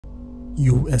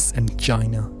US and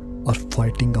China are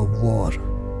fighting a war.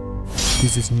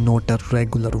 This is not a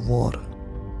regular war.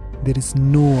 There is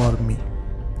no army.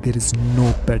 There is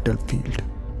no battlefield.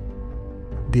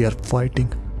 They are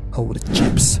fighting over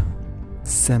chips,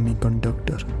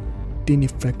 semiconductor, tiny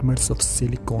fragments of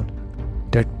silicon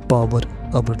that power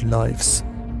our lives.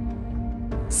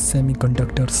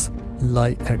 Semiconductors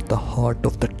lie at the heart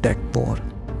of the tech war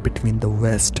between the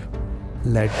West,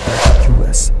 led by the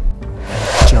US,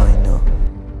 and China.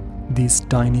 These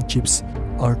tiny chips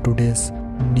are today's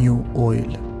new oil,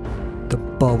 the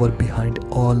power behind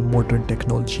all modern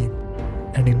technology,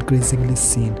 and increasingly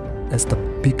seen as the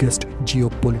biggest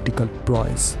geopolitical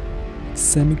prize.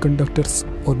 Semiconductors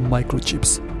or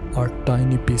microchips are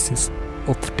tiny pieces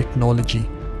of technology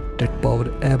that power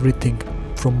everything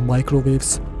from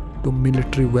microwaves to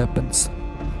military weapons.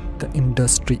 The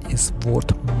industry is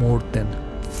worth more than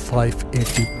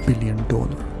 $580 billion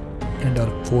and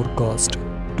are forecast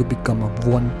to become a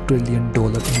 $1 trillion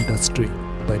industry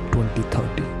by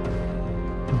 2030.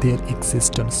 Their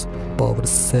existence powers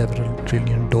several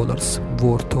trillion dollars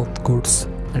worth of goods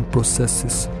and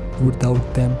processes.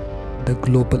 Without them, the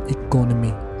global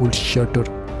economy will shudder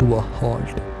to a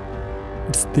halt.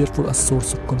 It's therefore a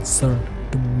source of concern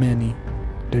to many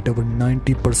that over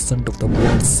 90% of the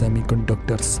world's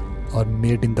semiconductors are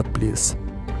made in the place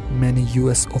many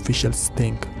US officials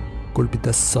think could be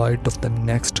the site of the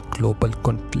next global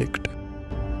conflict: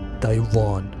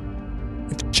 Taiwan.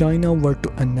 If China were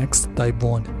to annex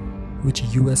Taiwan, which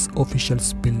US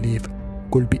officials believe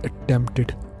could be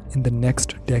attempted in the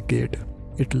next decade,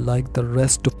 it, like the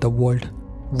rest of the world,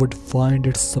 would find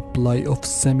its supply of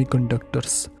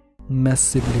semiconductors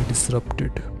massively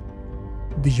disrupted.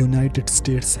 The United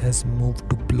States has moved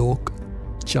to block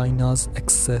China's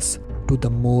access to the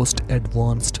most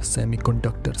advanced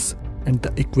semiconductors and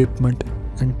the equipment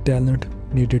and talent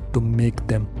needed to make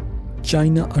them.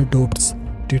 China adopts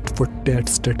tit-for-tat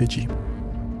strategy.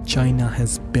 China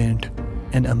has banned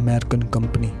an American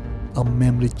company, a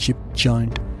memory chip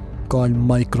giant called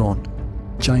Micron.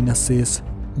 China says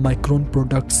Micron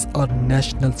products are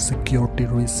national security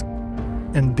risk,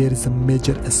 and there is a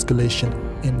major escalation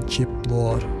in chip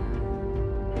war.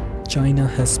 China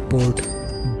has poured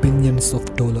billions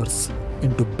of dollars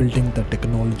into building the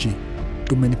technology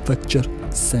to manufacture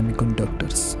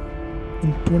semiconductors.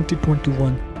 In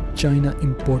 2021, China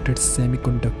imported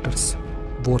semiconductors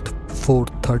worth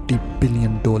 $430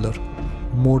 billion,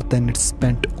 more than it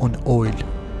spent on oil.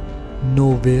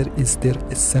 Nowhere is their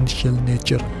essential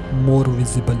nature more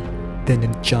visible than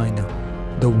in China,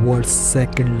 the world's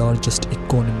second largest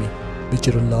economy, which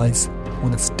relies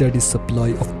on a steady supply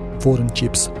of foreign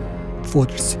chips for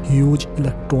its huge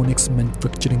electronics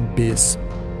manufacturing base.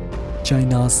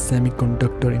 China's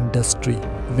semiconductor industry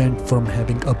went from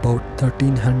having about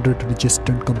 1,300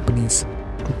 registered companies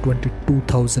to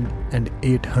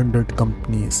 22,800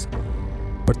 companies.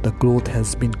 But the growth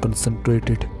has been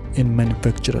concentrated in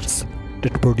manufacturers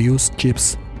that produce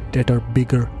chips that are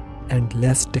bigger and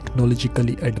less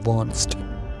technologically advanced.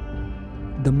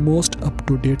 The most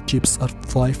up-to-date chips are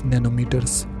 5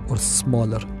 nanometers or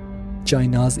smaller.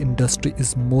 China's industry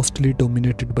is mostly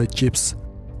dominated by chips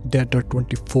that are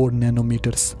 24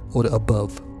 nanometers or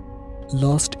above.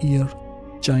 Last year,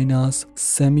 China's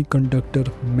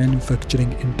Semiconductor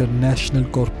Manufacturing International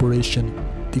Corporation,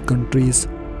 the country's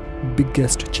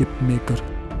biggest chip maker,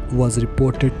 was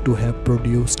reported to have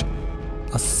produced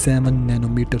a 7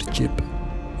 nanometer chip,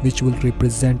 which will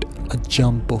represent a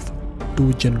jump of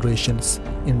 2 generations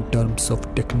in terms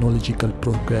of technological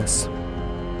progress.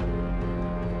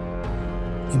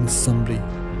 In summary,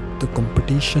 the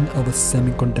competition over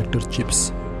semiconductor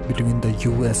chips between the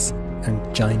US and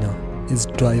China is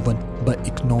driven by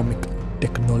economic,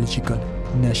 technological,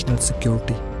 national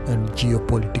security, and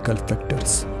geopolitical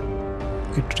factors.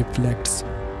 It reflects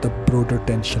the broader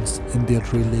tensions in their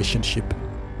relationship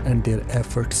and their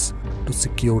efforts to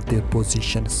secure their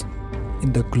positions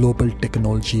in the global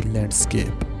technology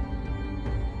landscape.